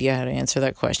fucking idea how to answer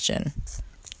that question.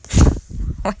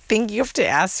 I think you have to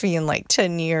ask me in like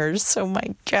 10 years. Oh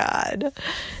my God.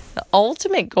 The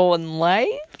ultimate goal in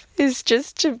life is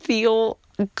just to feel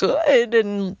good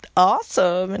and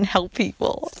awesome and help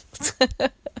people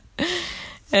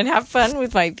and have fun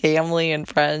with my family and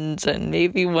friends, and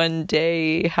maybe one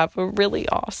day have a really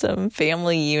awesome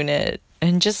family unit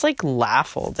and just like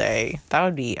laugh all day. That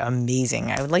would be amazing.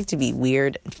 I would like to be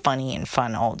weird and funny and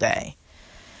fun all day.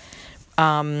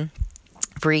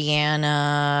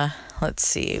 Brianna, let's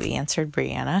see, we answered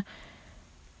Brianna.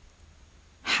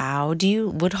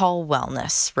 Woodhull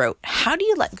Wellness wrote, how do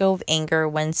you let go of anger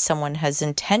when someone has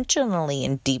intentionally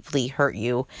and deeply hurt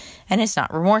you and is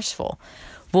not remorseful?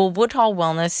 Well, Woodhull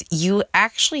Wellness, you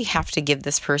actually have to give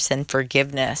this person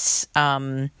forgiveness.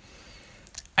 I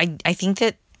think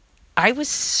that I was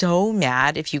so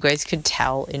mad, if you guys could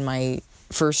tell, in my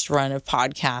first run of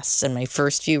podcasts and my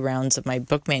first few rounds of my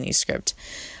book manuscript.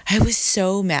 I was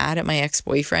so mad at my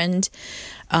ex-boyfriend.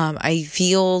 I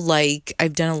feel like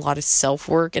I've done a lot of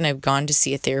self-work and I've gone to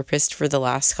see a therapist for the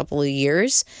last couple of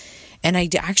years. And I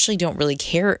actually don't really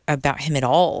care about him at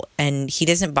all. And he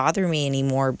doesn't bother me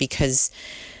anymore because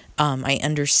I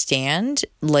understand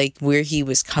like where he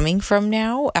was coming from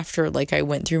now after like I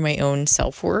went through my own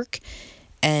self-work.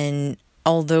 And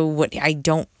although I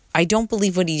don't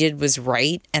believe what he did was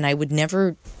right, and I would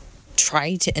never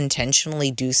try to intentionally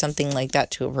do something like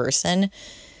that to a person,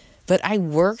 but I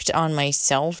worked on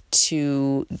myself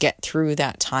to get through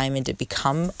that time and to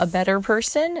become a better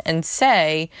person and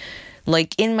say,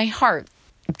 like, in my heart,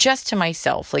 just to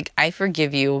myself, like, I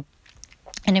forgive you,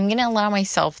 and I'm going to allow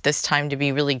myself this time to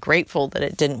be really grateful that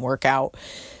it didn't work out.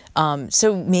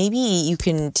 So maybe you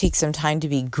can take some time to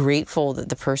be grateful that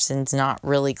the person's not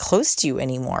really close to you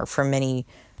anymore for many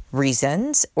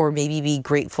reasons, or maybe be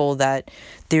grateful that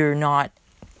they're not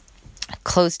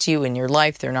close to you in your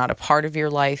life. They're not a part of your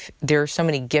life. There are so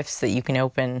many gifts that you can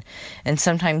open, and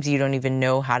sometimes you don't even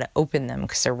know how to open them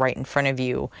because they're right in front of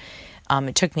you.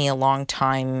 It took me a long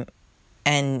time,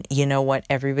 and you know what?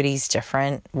 Everybody's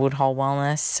different, Woodhull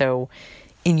Wellness. So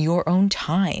in your own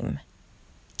time,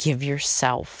 give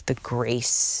yourself the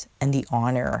grace and the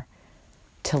honor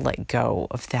to let go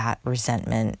of that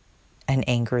resentment and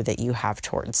anger that you have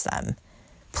towards them.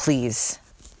 Please.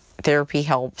 Therapy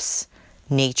helps.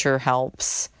 Nature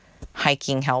helps.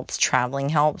 Hiking helps. Traveling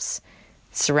helps.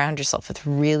 Surround yourself with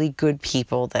really good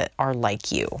people that are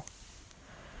like you.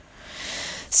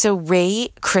 So Ray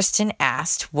Kristen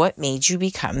asked, what made you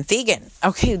become vegan?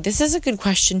 Okay, this is a good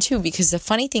question too, because the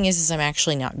funny thing is I'm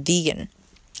actually not vegan.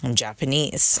 I'm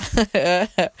Japanese.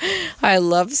 I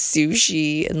love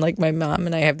sushi, and like my mom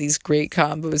and I have these great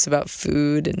combos about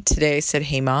food. And today I said,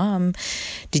 hey mom,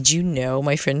 did you know,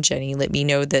 my friend Jenny let me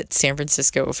know that San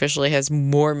Francisco officially has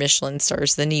more Michelin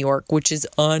stars than New York, which is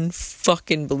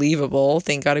unfucking believable.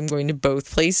 Thank God I'm going to both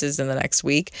places in the next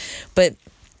week. But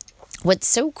what's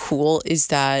so cool is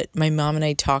that my mom and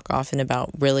I talk often about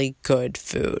really good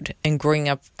food. And growing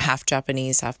up half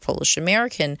Japanese, half Polish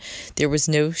American, there was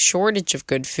no shortage of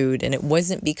good food. And it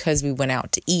wasn't because we went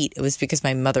out to eat. It was because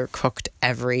my mother cooked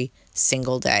every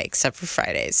single day, except for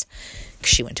Fridays,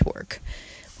 because she went to work.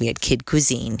 We had kid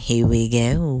cuisine. Here we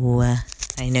go.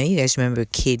 I know you guys remember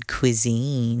kid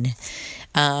cuisine.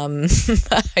 I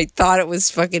thought it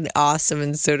was fucking awesome,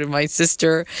 and so did my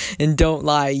sister, and don't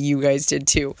lie, you guys did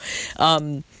too.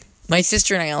 My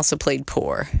sister and I also played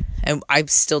Pour, and I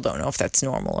still don't know if that's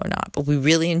normal or not, but we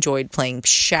really enjoyed playing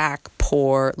Shack,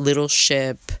 Pour, Little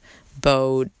Ship,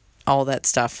 Boat, all that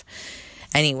stuff.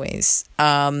 Anyways,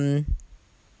 I'm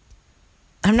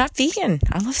not vegan.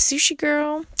 I love sushi,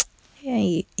 girl.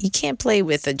 Yeah, you can't play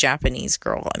with a Japanese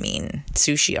girl. I mean,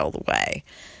 sushi all the way.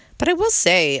 But I will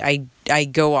say I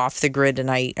go off the grid and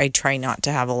I try not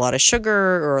to have a lot of sugar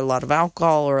or a lot of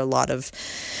alcohol or a lot of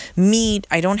meat.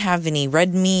 I don't have any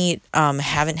red meat.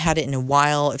 Haven't had it in a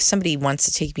while. If somebody wants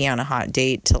to take me on a hot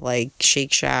date to like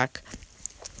Shake Shack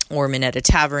or Minetta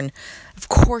Tavern, of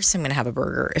course I'm going to have a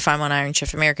burger. If I'm on Iron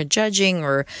Chef America judging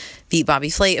or Beat Bobby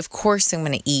Flay, of course I'm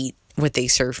going to eat what they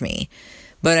serve me.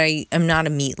 But I am not a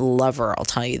meat lover, I'll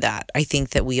tell you that. I think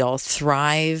that we all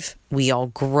thrive, we all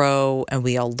grow, and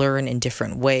we all learn in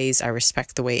different ways. I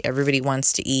respect the way everybody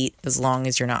wants to eat as long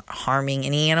as you're not harming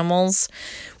any animals,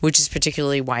 which is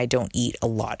particularly why I don't eat a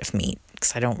lot of meat,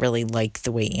 because I don't really like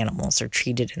the way animals are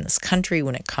treated in this country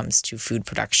when it comes to food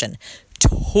production.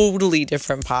 Totally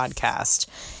different podcast.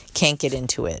 Can't get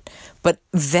into it. But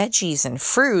veggies and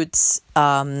fruits,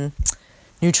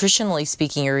 nutritionally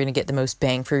speaking, you're going to get the most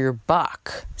bang for your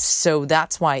buck. So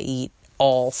that's why I eat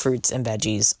all fruits and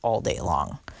veggies all day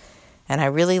long. And I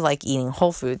really like eating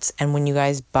whole foods. And when you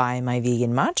guys buy my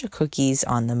vegan matcha cookies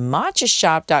on the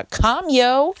matchashop.com,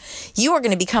 you are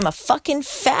going to become a fucking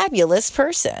fabulous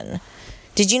person.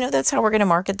 Did you know that's how we're going to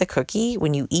market the cookie?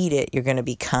 When you eat it, you're going to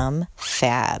become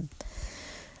fab.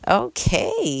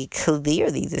 Okay,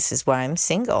 clearly this is why I'm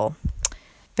single.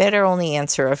 Better only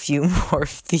answer a few more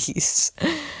of these.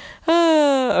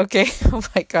 Okay. Oh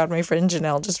my God. My friend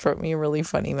Janelle just wrote me a really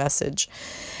funny message.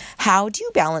 How do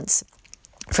you balance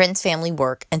friends, family,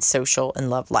 work, and social and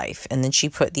love life? And then she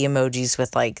put the emojis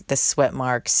with like the sweat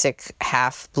mark, sick,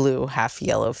 half blue, half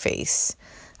yellow face.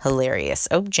 Hilarious.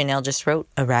 Oh, Janelle just wrote,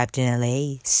 arrived in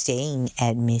LA, staying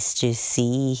at Mr.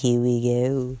 C. Here we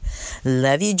go.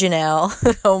 Love you,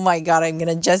 Janelle. Oh my God, I'm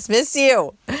going to just miss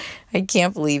you. I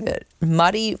can't believe it.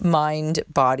 Muddy mind,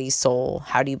 body, soul.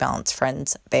 How do you balance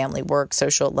friends, family, work,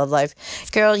 social, love life?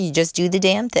 Girl, you just do the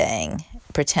damn thing.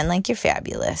 Pretend like you're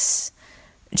fabulous.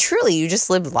 Truly, you just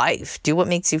live life. Do what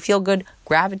makes you feel good.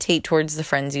 Gravitate towards the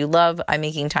friends you love. I'm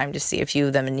making time to see a few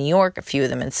of them in New York, a few of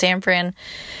them in San Fran.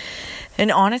 And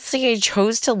honestly, I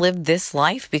chose to live this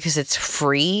life because it's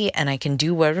free and I can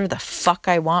do whatever the fuck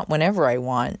I want whenever I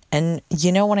want. And,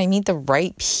 when I meet the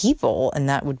right people, and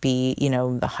that would be,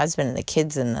 the husband and the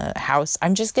kids in the house,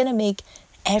 I'm just going to make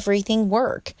everything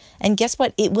work. And guess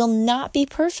what? It will not be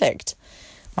perfect.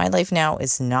 My life now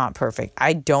is not perfect.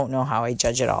 I don't know how I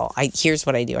judge it all. Here's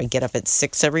what I do. I get up at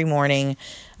 6 every morning.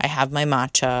 I have my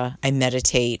matcha. I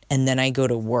meditate. And then I go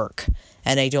to work.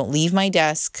 And I don't leave my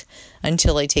desk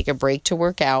until I take a break to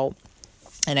work out.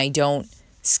 And I don't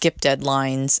skip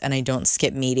deadlines. And I don't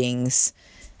skip meetings.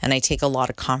 And I take a lot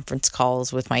of conference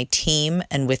calls with my team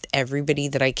and with everybody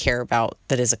that I care about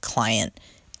that is a client.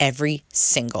 Every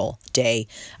single day.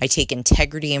 I take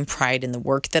integrity and pride in the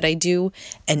work that I do,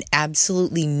 and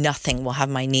absolutely nothing will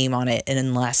have my name on it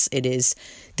unless it is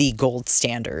the gold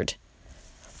standard.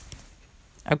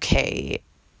 Okay,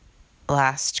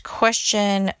 last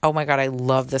question. Oh my God, I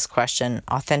love this question.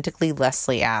 Authentically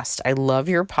Leslie asked, I love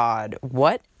your pod.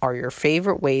 What are your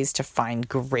favorite ways to find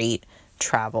great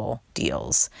travel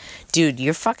deals? Dude,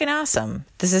 you're fucking awesome.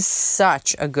 This is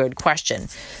such a good question.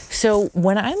 So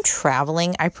when I'm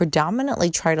traveling, I predominantly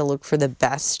try to look for the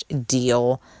best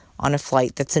deal on a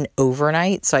flight that's an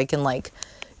overnight, so I can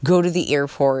go to the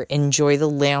airport, enjoy the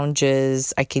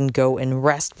lounges. I can go and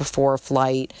rest before a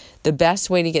flight. The best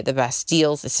way to get the best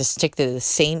deals is to stick to the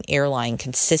same airline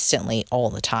consistently all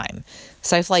the time.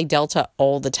 So I fly Delta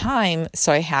all the time,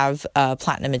 so I have a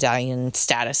platinum medallion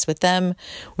status with them,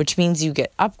 which means you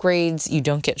get upgrades, you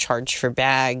don't get charged for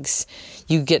bags,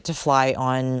 you get to fly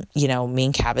on,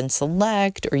 main cabin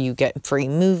select, or you get free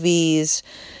movies.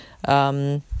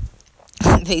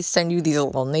 They send you these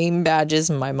little name badges,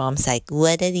 and my mom's like,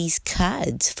 what are these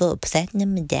cards for?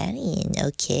 Platinum medallion,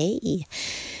 okay.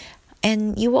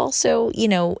 And you also,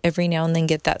 every now and then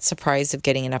get that surprise of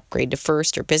getting an upgrade to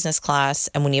first or business class.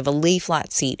 And when you have a lay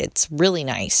flat seat, it's really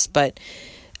nice. But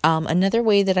another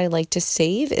way that I like to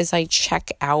save is I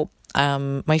check out,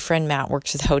 my friend Matt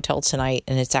works with Hotel Tonight,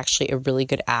 and it's actually a really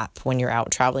good app when you're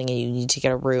out traveling and you need to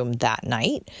get a room that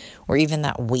night or even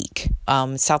that week.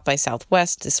 South by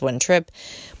Southwest, this one trip,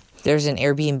 there's an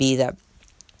Airbnb that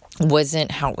wasn't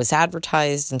how it was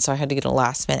advertised. And so I had to get a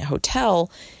last minute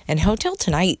hotel, and Hotel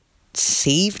Tonight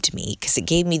saved me because it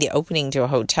gave me the opening to a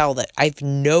hotel that I've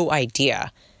no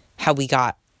idea how we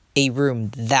got a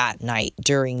room that night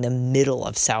during the middle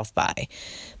of South by,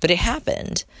 but it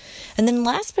happened. And then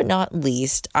last but not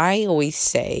least, I always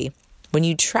say when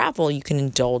you travel, you can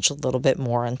indulge a little bit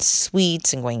more on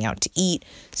sweets and going out to eat.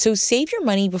 So save your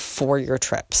money before your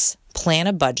trips. Plan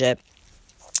a budget.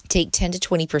 Take 10 to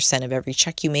 20% of every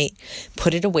check you make,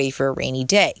 put it away for a rainy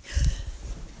day.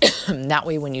 That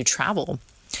way, when you travel,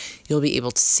 you'll be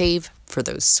able to save for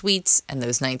those sweets and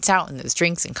those nights out and those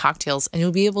drinks and cocktails, and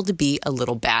you'll be able to be a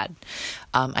little bad.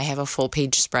 I have a full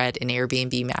page spread in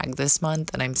Airbnb Mag this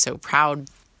month, and I'm so proud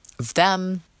of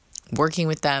them, working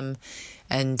with them,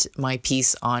 and my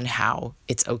piece on how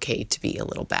it's okay to be a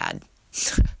little bad.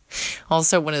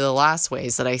 Also, one of the last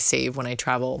ways that I save when I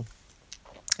travel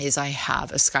is I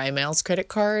have a Sky Miles credit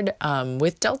card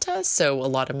with Delta. So a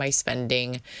lot of my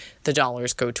spending, the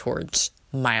dollars go towards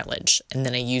mileage, and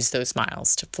then I use those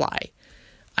miles to fly.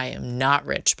 I am not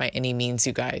rich by any means,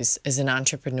 you guys. As an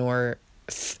entrepreneur,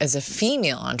 as a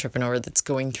female entrepreneur that's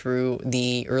going through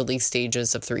the early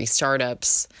stages of 3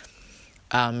 startups,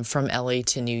 from LA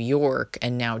to New York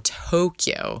and now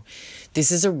Tokyo,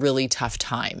 this is a really tough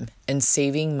time, and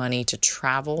saving money to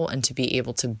travel and to be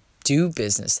able to do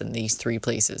business in these 3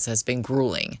 places has been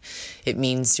grueling. It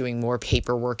means doing more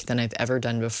paperwork than I've ever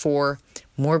done before,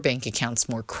 more bank accounts,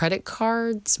 more credit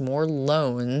cards, more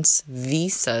loans,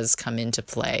 visas come into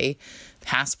play,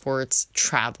 passports,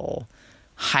 travel,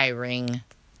 hiring,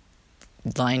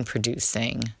 line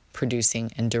producing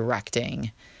and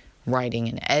directing, writing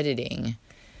and editing,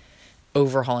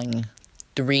 overhauling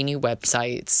 3 new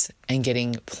websites, and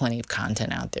getting plenty of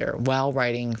content out there while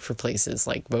writing for places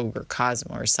like Vogue or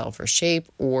Cosmo or Self or Shape,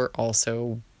 or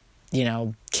also,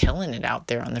 killing it out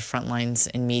there on the front lines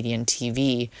in media and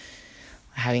TV.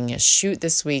 Having a shoot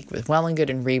this week with Well & Good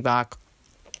and Reebok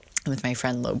with my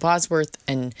friend Lo Bosworth,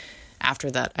 and after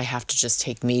that, I have to just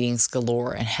take meetings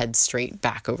galore and head straight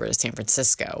back over to San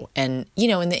Francisco. And,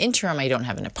 in the interim, I don't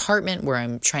have an apartment where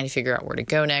I'm trying to figure out where to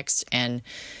go next. And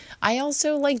I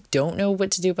also don't know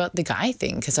what to do about the guy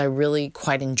thing, because I really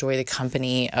quite enjoy the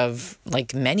company of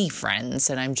many friends.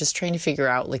 And I'm just trying to figure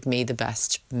out may the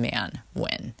best man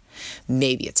win.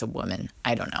 Maybe it's a woman.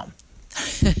 I don't know.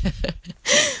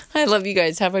 I love you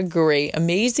guys. Have a great,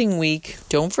 amazing week.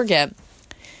 Don't forget,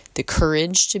 the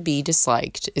courage to be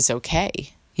disliked is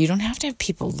okay. You don't have to have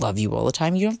people love you all the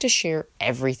time. You don't have to share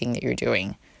everything that you're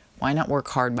doing. Why not work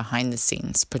hard behind the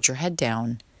scenes? Put your head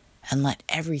down and let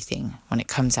everything, when it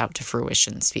comes out to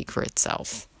fruition, speak for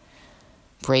itself.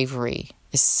 Bravery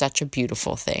is such a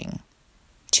beautiful thing.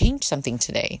 Change something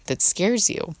today that scares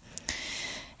you,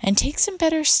 and take some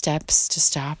better steps to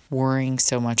stop worrying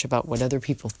so much about what other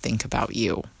people think about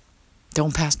you.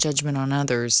 Don't pass judgment on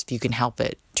others if you can help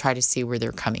it. Try to see where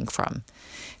they're coming from.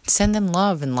 Send them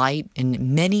love and light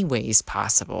in many ways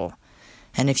possible.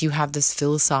 And if you have this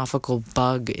philosophical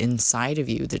bug inside of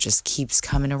you that just keeps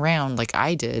coming around like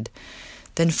I did,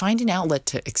 then find an outlet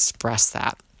to express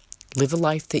that. Live a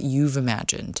life that you've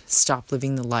imagined. Stop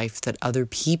living the life that other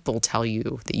people tell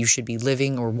you that you should be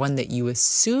living, or one that you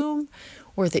assume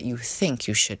or that you think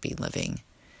you should be living.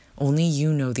 Only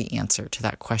you know the answer to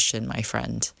that question, my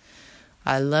friend.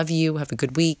 I love you. Have a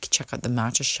good week. Check out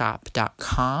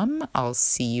thematchashop.com. I'll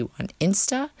see you on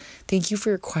Insta. Thank you for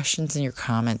your questions and your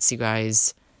comments, you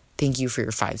guys. Thank you for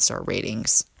your 5-star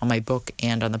ratings on my book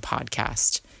and on the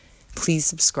podcast. Please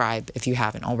subscribe if you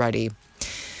haven't already.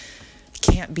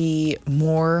 Can't be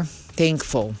more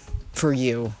thankful for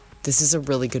you. This is a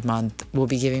really good month. We'll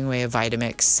be giving away a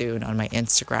Vitamix soon on my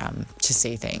Instagram to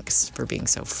say thanks for being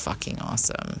so fucking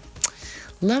awesome.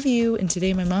 Love you. And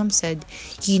today my mom said,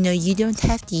 you don't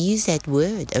have to use that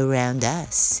word around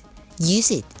us.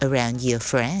 Use it around your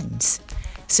friends.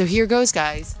 So here goes,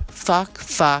 guys. Fuck,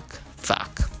 fuck,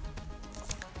 fuck.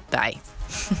 Bye.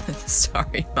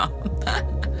 Sorry,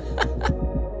 Mom.